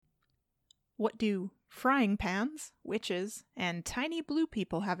What do frying pans, witches, and tiny blue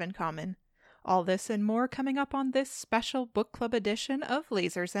people have in common? All this and more coming up on this special book club edition of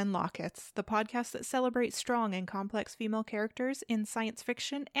Lasers and Lockets, the podcast that celebrates strong and complex female characters in science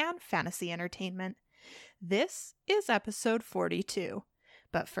fiction and fantasy entertainment. This is episode 42.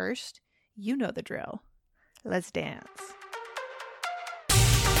 But first, you know the drill. Let's dance.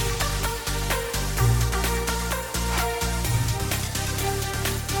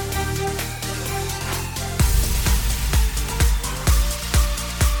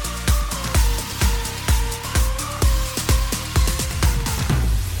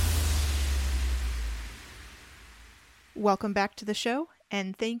 Welcome back to the show,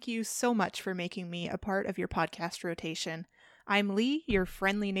 and thank you so much for making me a part of your podcast rotation. I'm Lee, your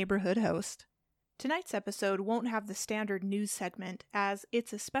friendly neighborhood host. Tonight's episode won't have the standard news segment, as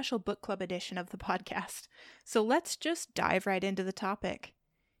it's a special book club edition of the podcast. So let's just dive right into the topic.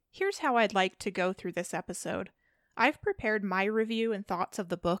 Here's how I'd like to go through this episode. I've prepared my review and thoughts of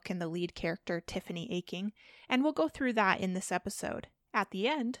the book and the lead character, Tiffany Aching, and we'll go through that in this episode. At the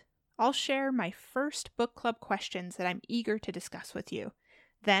end, I'll share my first book club questions that I'm eager to discuss with you.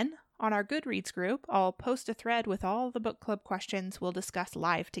 Then, on our Goodreads group, I'll post a thread with all the book club questions we'll discuss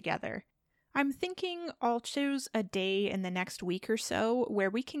live together. I'm thinking I'll choose a day in the next week or so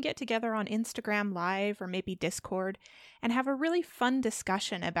where we can get together on Instagram Live or maybe Discord and have a really fun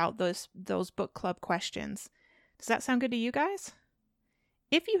discussion about those book club questions. Does that sound good to you guys?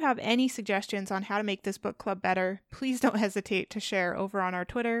 If you have any suggestions on how to make this book club better, please don't hesitate to share over on our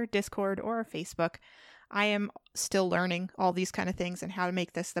Twitter, Discord, or our Facebook. I am still learning all these kind of things and how to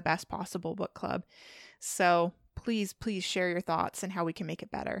make this the best possible book club. So please share your thoughts and how we can make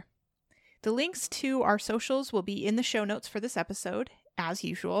it better. The links to our socials will be in the show notes for this episode, as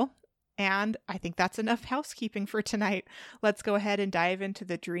usual. And I think that's enough housekeeping for tonight. Let's go ahead and dive into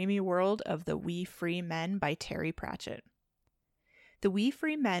the dreamy world of The We Free Men by Terry Pratchett. The We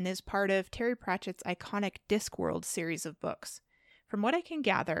Free Men is part of Terry Pratchett's iconic Discworld series of books. From what I can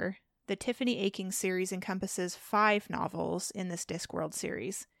gather, the Tiffany Aching series encompasses 5 novels in this Discworld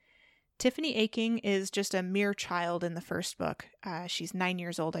series. Tiffany Aching is just a mere child in the first book. She's 9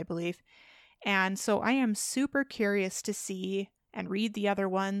 years old, I believe. And so I am super curious to see and read the other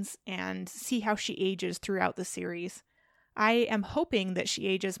ones and see how she ages throughout the series. I am hoping that she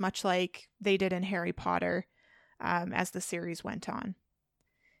ages much like they did in Harry Potter, as the series went on.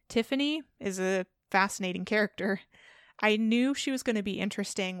 Tiffany is a fascinating character. I knew she was going to be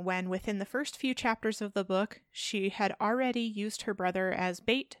interesting when, within the first few chapters of the book, she had already used her brother as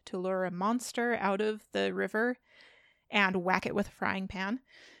bait to lure a monster out of the river and whack it with a frying pan,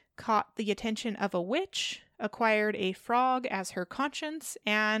 caught the attention of a witch, acquired a frog as her conscience,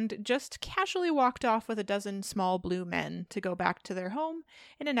 and just casually walked off with a dozen small blue men to go back to their home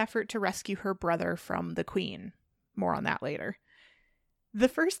in an effort to rescue her brother from the queen. More on that later. The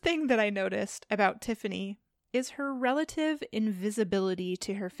first thing that I noticed about Tiffany is her relative invisibility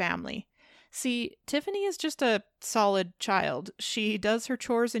to her family. See, Tiffany is just a solid child. She does her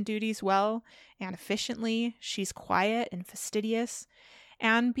chores and duties well and efficiently. She's quiet and fastidious.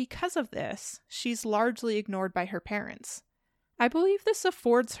 And because of this, she's largely ignored by her parents. I believe this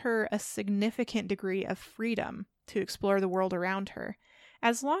affords her a significant degree of freedom to explore the world around her.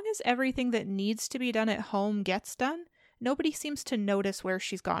 As long as everything that needs to be done at home gets done, nobody seems to notice where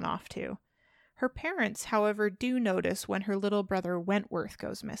she's gone off to. Her parents, however, do notice when her little brother Wentworth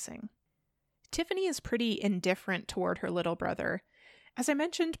goes missing. Tiffany is pretty indifferent toward her little brother. As I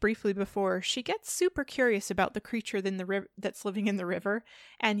mentioned briefly before, she gets super curious about the creature that's living in the river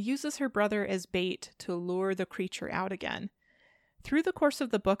and uses her brother as bait to lure the creature out again. Through the course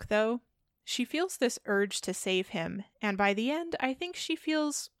of the book, though, she feels this urge to save him, and by the end, I think she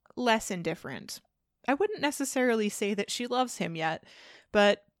feels less indifferent. I wouldn't necessarily say that she loves him yet,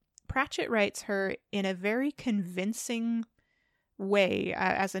 but Pratchett writes her in a very convincing way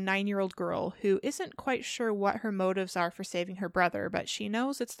as a 9-year-old girl who isn't quite sure what her motives are for saving her brother, but she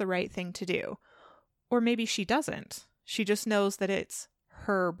knows it's the right thing to do. Or maybe she doesn't. She just knows that it's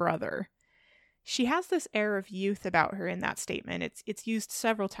her brother. She has this air of youth about her in that statement. It's used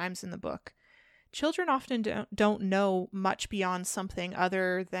several times in the book. Children often don't know much beyond something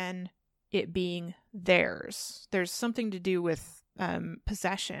other than it being theirs. There's something to do with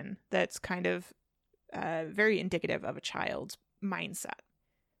possession that's kind of very indicative of a child's mindset.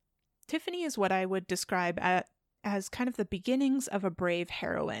 Tiffany is what I would describe as kind of the beginnings of a brave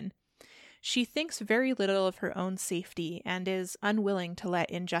heroine. She thinks very little of her own safety and is unwilling to let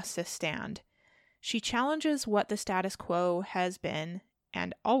injustice stand. She challenges what the status quo has been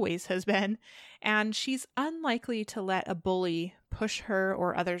and always has been, and she's unlikely to let a bully push her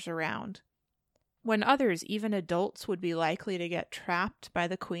or others around. When others, even adults, would be likely to get trapped by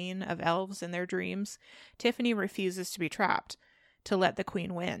the Queen of Elves in their dreams, Tiffany refuses to be trapped, to let the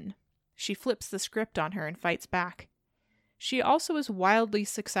Queen win. She flips the script on her and fights back. She also is wildly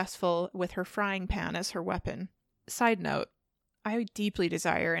successful with her frying pan as her weapon. Side note, I deeply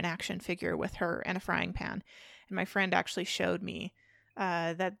desire an action figure with her and a frying pan, and my friend actually showed me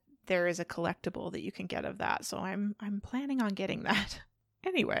that there is a collectible that you can get of that, so I'm planning on getting that.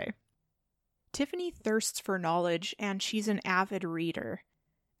 Anyway, Tiffany thirsts for knowledge, and she's an avid reader.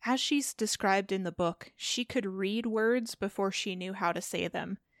 As she's described in the book, she could read words before she knew how to say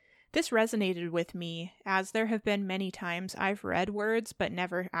them. This resonated with me, as there have been many times I've read words but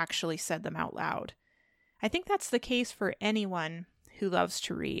never actually said them out loud. I think that's the case for anyone who loves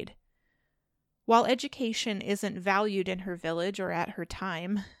to read. While education isn't valued in her village or at her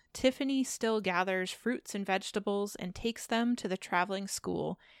time, Tiffany still gathers fruits and vegetables and takes them to the traveling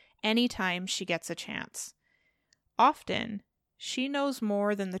school anytime she gets a chance. Often, she knows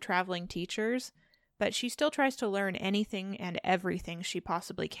more than the traveling teachers, but she still tries to learn anything and everything she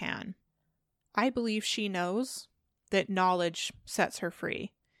possibly can. I believe she knows that knowledge sets her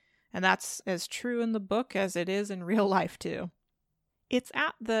free, and that's as true in the book as it is in real life too. It's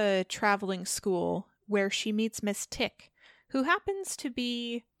at the traveling school where she meets Miss Tick, who happens to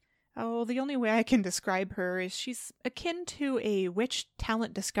be, the only way I can describe her is she's akin to a witch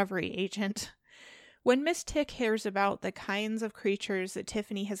talent discovery agent. When Miss Tick hears about the kinds of creatures that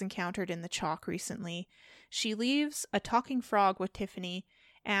Tiffany has encountered in the chalk recently, she leaves a talking frog with Tiffany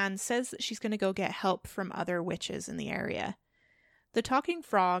and says that she's going to go get help from other witches in the area. The talking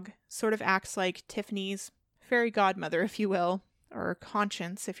frog sort of acts like Tiffany's fairy godmother, if you will, or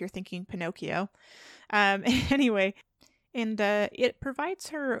conscience if you're thinking Pinocchio. Anyway, and it provides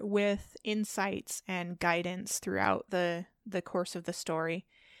her with insights and guidance throughout the course of the story.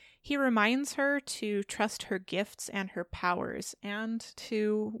 He reminds her to trust her gifts and her powers, and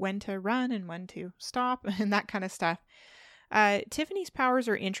to when to run and when to stop and that kind of stuff. Tiffany's powers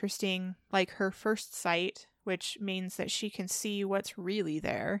are interesting, like her first sight, which means that she can see what's really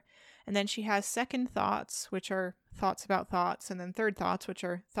there. And then she has second thoughts, which are thoughts about thoughts, and then third thoughts, which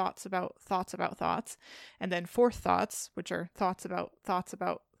are thoughts about thoughts, and then fourth thoughts, which are thoughts about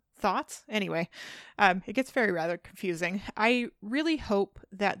thoughts. Anyway, it gets rather confusing. I really hope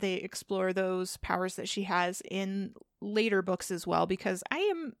that they explore those powers that she has in later books as well, because I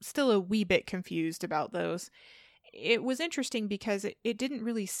am still a wee bit confused about those. It was interesting because it didn't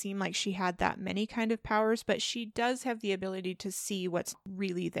really seem like she had that many kind of powers, but she does have the ability to see what's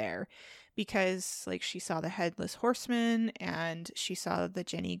really there, because like she saw the headless horseman and she saw the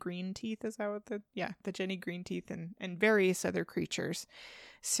Jenny Green Teeth. Is that what the Jenny Green Teeth and various other creatures.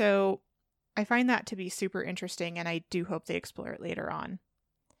 So I find that to be super interesting, and I do hope they explore it later on.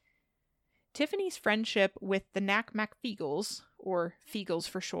 Tiffany's friendship with the Knack-Mack Feegles, or Feegles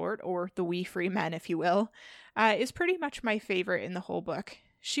for short, or the Wee Free Men, if you will, is pretty much my favorite in the whole book.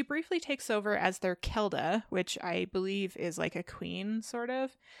 She briefly takes over as their Kelda, which I believe is like a queen, sort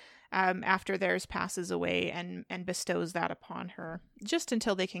of, after theirs passes away, and bestows that upon her, just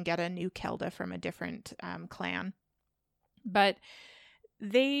until they can get a new Kelda from a different clan. But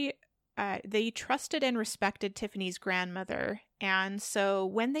they trusted and respected Tiffany's grandmother, and so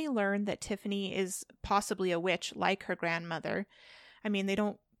when they learn that Tiffany is possibly a witch like her grandmother, I mean, they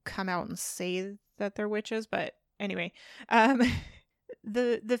don't come out and say that they're witches, but anyway,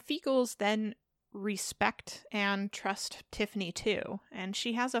 the Feegles then respect and trust Tiffany too, and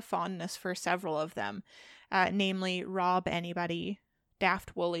she has a fondness for several of them, namely Rob Anybody,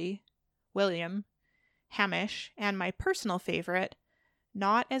 Daft Woolly, William, Hamish, and my personal favorite,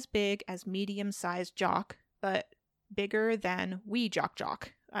 not as big as medium-sized Jock, but bigger than wee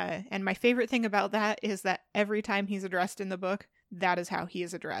Jock. And my favorite thing about that is that every time he's addressed in the book, that is how he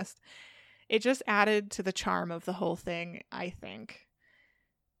is addressed. It just added to the charm of the whole thing, I think.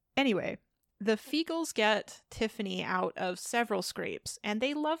 Anyway, the Feegles get Tiffany out of several scrapes, and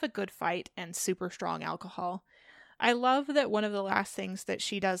they love a good fight and super strong alcohol. I love that one of the last things that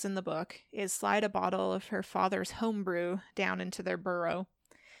she does in the book is slide a bottle of her father's homebrew down into their burrow.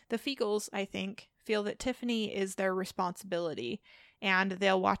 The Feegles, I think, feel that Tiffany is their responsibility, and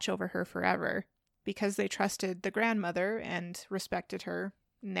they'll watch over her forever. Because they trusted the grandmother and respected her,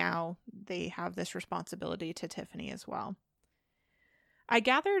 now they have this responsibility to Tiffany as well. I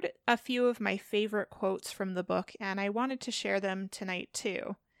gathered a few of my favorite quotes from the book, and I wanted to share them tonight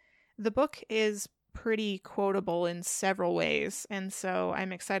too. The book is pretty quotable in several ways, and so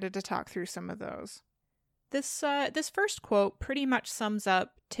I'm excited to talk through some of those. This first quote pretty much sums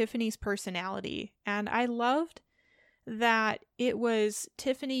up Tiffany's personality, and I loved that it was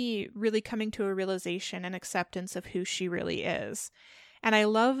Tiffany really coming to a realization and acceptance of who she really is. And I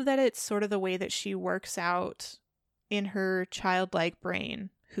love that it's sort of the way that she works out in her childlike brain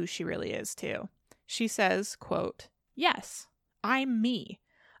who she really is too. She says, quote, "Yes, I'm me.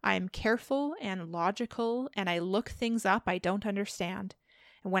 I'm careful and logical, and I look things up I don't understand.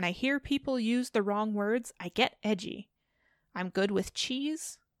 And when I hear people use the wrong words, I get edgy. I'm good with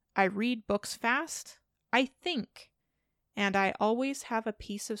cheese. I read books fast. I think. And I always have a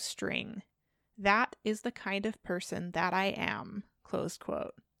piece of string. That is the kind of person that I am." Close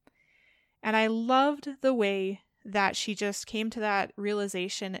quote. And I loved the way that she just came to that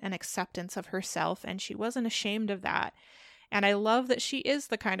realization and acceptance of herself, and she wasn't ashamed of that. And I love that she is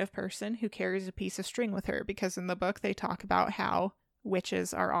the kind of person who carries a piece of string with her, because in the book they talk about how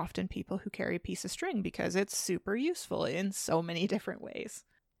witches are often people who carry a piece of string because it's super useful in so many different ways.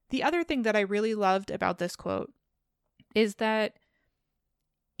 The other thing that I really loved about this quote is that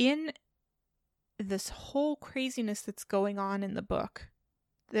in this whole craziness that's going on in the book,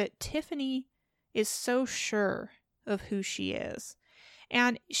 that Tiffany is so sure of who she is.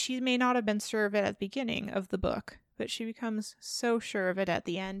 And she may not have been sure of it at the beginning of the book, but she becomes so sure of it at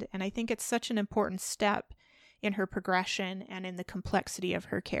the end. And I think it's such an important step in her progression and in the complexity of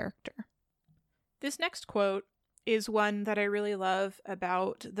her character. This next quote is one that I really love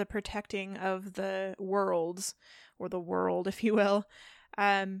about the protecting of the worlds, or the world, if you will.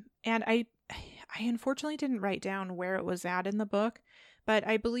 And I unfortunately didn't write down where it was at in the book, but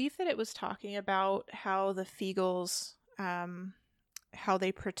I believe that it was talking about how the Feegles, how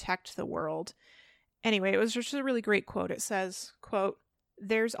they protect the world. Anyway, it was just a really great quote. It says, quote,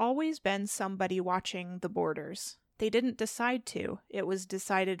 "There's always been somebody watching the borders. They didn't decide to. It was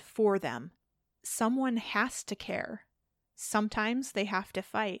decided for them. Someone has to care. Sometimes they have to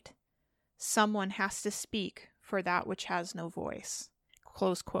fight. Someone has to speak for that which has no voice."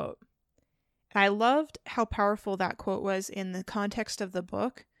 Close quote. And I loved how powerful that quote was in the context of the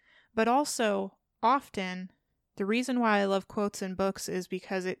book, but also often the reason why I love quotes in books is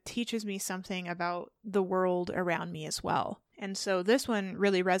because it teaches me something about the world around me as well. And so this one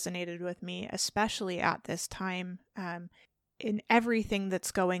really resonated with me, especially at this time. In everything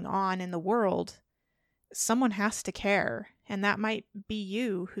that's going on in the world, someone has to care. And that might be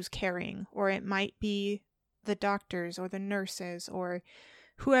you who's caring, or it might be the doctors or the nurses or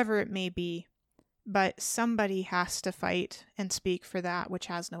whoever it may be. But somebody has to fight and speak for that which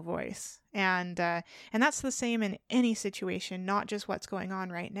has no voice. And that's the same in any situation, not just what's going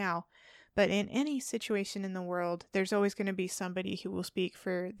on right now, but in any situation in the world, there's always going to be somebody who will speak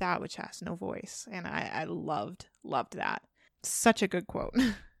for that which has no voice. And I loved that. Such a good quote.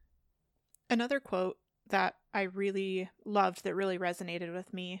 Another quote that I really loved that really resonated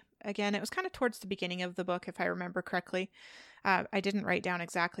with me, again, it was kind of towards the beginning of the book, if I remember correctly. I didn't write down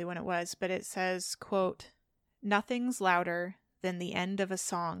exactly when it was, but it says, quote, "Nothing's louder than the end of a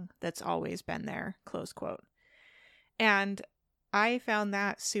song that's always been there," close quote. And I found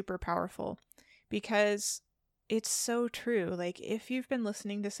that super powerful because it's so true. Like, if you've been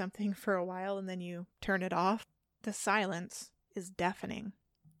listening to something for a while and then you turn it off, the silence is deafening.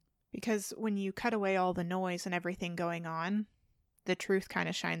 Because when you cut away all the noise and everything going on, the truth kind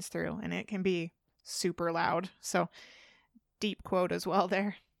of shines through, and it can be super loud. So, deep quote as well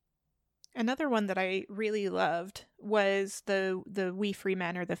there. Another one that I really loved was the "We Free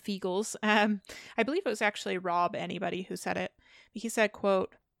Men" or the Feegles. I believe it was actually Rob Anybody who said it. He said,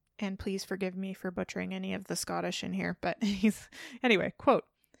 quote, and please forgive me for butchering any of the Scottish in here, but anyway, quote,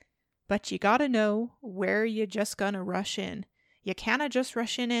 "But you gotta know where you just gonna rush in. You canna just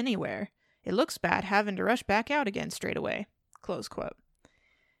rush in anywhere. It looks bad having to rush back out again straight away." Close quote.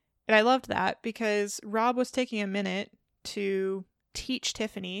 And I loved that because Rob was taking a minute to teach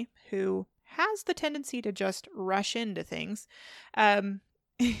Tiffany, who has the tendency to just rush into things, a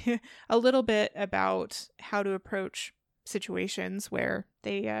little bit about how to approach situations where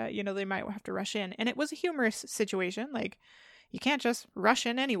they might have to rush in. And it was a humorous situation. Like, you can't just rush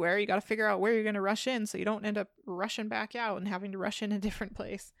in anywhere. You got to figure out where you're going to rush in so you don't end up rushing back out and having to rush in a different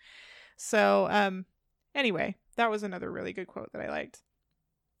place. So, anyway, that was another really good quote that I liked.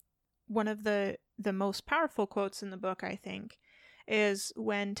 One of the most powerful quotes in the book, I think, is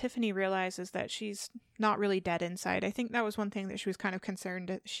when Tiffany realizes that she's not really dead inside. I think that was one thing that she was kind of concerned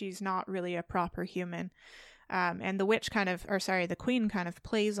that she's not really a proper human. And the queen kind of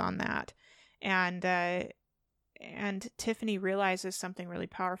plays on that. And Tiffany realizes something really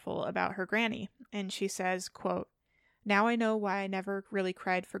powerful about her granny. And she says, quote, "Now I know why I never really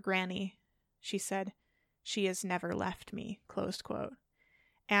cried for Granny," she said. "She has never left me," closed quote.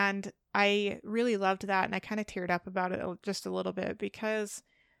 And I really loved that, and I kind of teared up about it just a little bit, because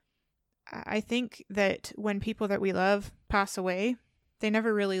I think that when people that we love pass away, they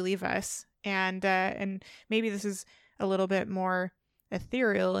never really leave us. And maybe this is a little bit more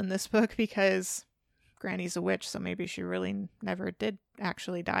ethereal in this book because Granny's a witch, so maybe she really never did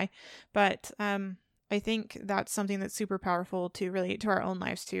actually die. But I think that's something that's super powerful to relate to our own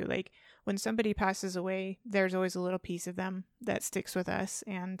lives too. Like, when somebody passes away, there's always a little piece of them that sticks with us,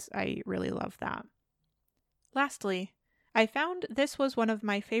 and I really love that. Lastly, I found this was one of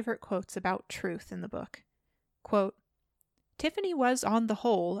my favorite quotes about truth in the book. Quote, "Tiffany was on the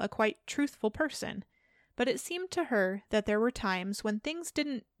whole a quite truthful person, but it seemed to her that there were times when things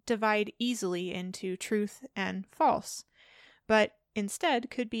didn't divide easily into truth and false, but instead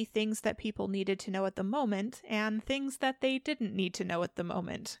could be things that people needed to know at the moment and things that they didn't need to know at the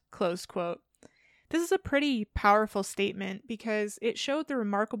moment." Close quote. This is a pretty powerful statement because it showed the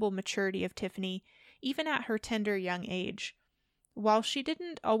remarkable maturity of Tiffany even at her tender young age. While she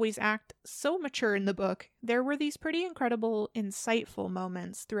didn't always act so mature in the book, there were these pretty incredible, insightful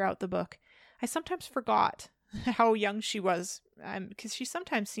moments throughout the book. I sometimes forgot how young she was, because she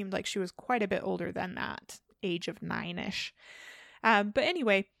sometimes seemed like she was quite a bit older than that, age of 9-ish. But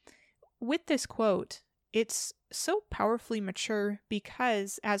anyway, with this quote, it's so powerfully mature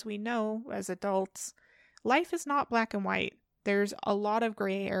because, as we know as adults, life is not black and white. There's a lot of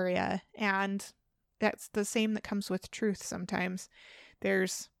gray area, and that's the same that comes with truth sometimes.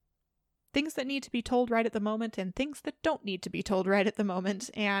 There's things that need to be told right at the moment and things that don't need to be told right at the moment,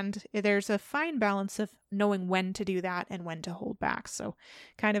 and there's a fine balance of knowing when to do that and when to hold back. So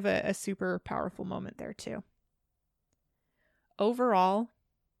kind of a super powerful moment there too. Overall,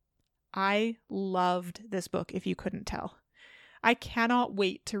 I loved this book, if you couldn't tell. I cannot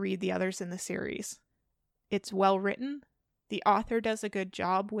wait to read the others in the series. It's well written, the author does a good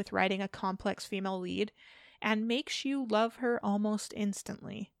job with writing a complex female lead, and makes you love her almost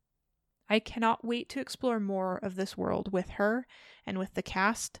instantly. I cannot wait to explore more of this world with her and with the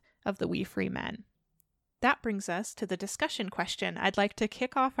cast of the We Free Men. That brings us to the discussion question I'd like to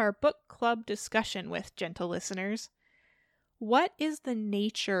kick off our book club discussion with, gentle listeners. What is the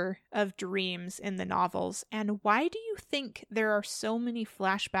nature of dreams in the novels, and why do you think there are so many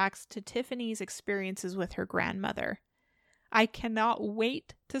flashbacks to Tiffany's experiences with her grandmother? I cannot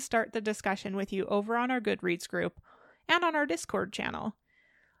wait to start the discussion with you over on our Goodreads group and on our Discord channel.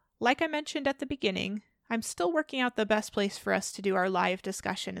 Like I mentioned at the beginning, I'm still working out the best place for us to do our live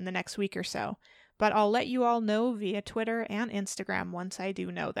discussion in the next week or so, but I'll let you all know via Twitter and Instagram once I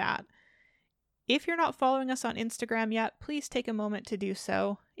do know that. If you're not following us on Instagram yet, please take a moment to do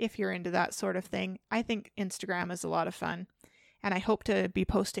so if you're into that sort of thing. I think Instagram is a lot of fun, and I hope to be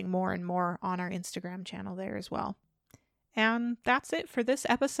posting more and more on our Instagram channel there as well. And that's it for this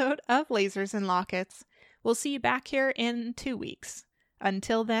episode of Lasers and Lockets. We'll see you back here in 2 weeks.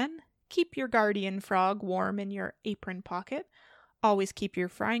 Until then, keep your guardian frog warm in your apron pocket. Always keep your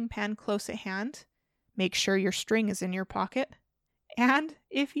frying pan close at hand. Make sure your string is in your pocket. And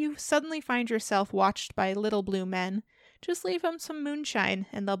if you suddenly find yourself watched by little blue men, just leave them some moonshine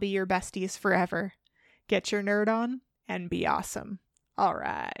and they'll be your besties forever. Get your nerd on and be awesome. All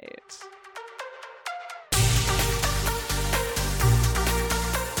right.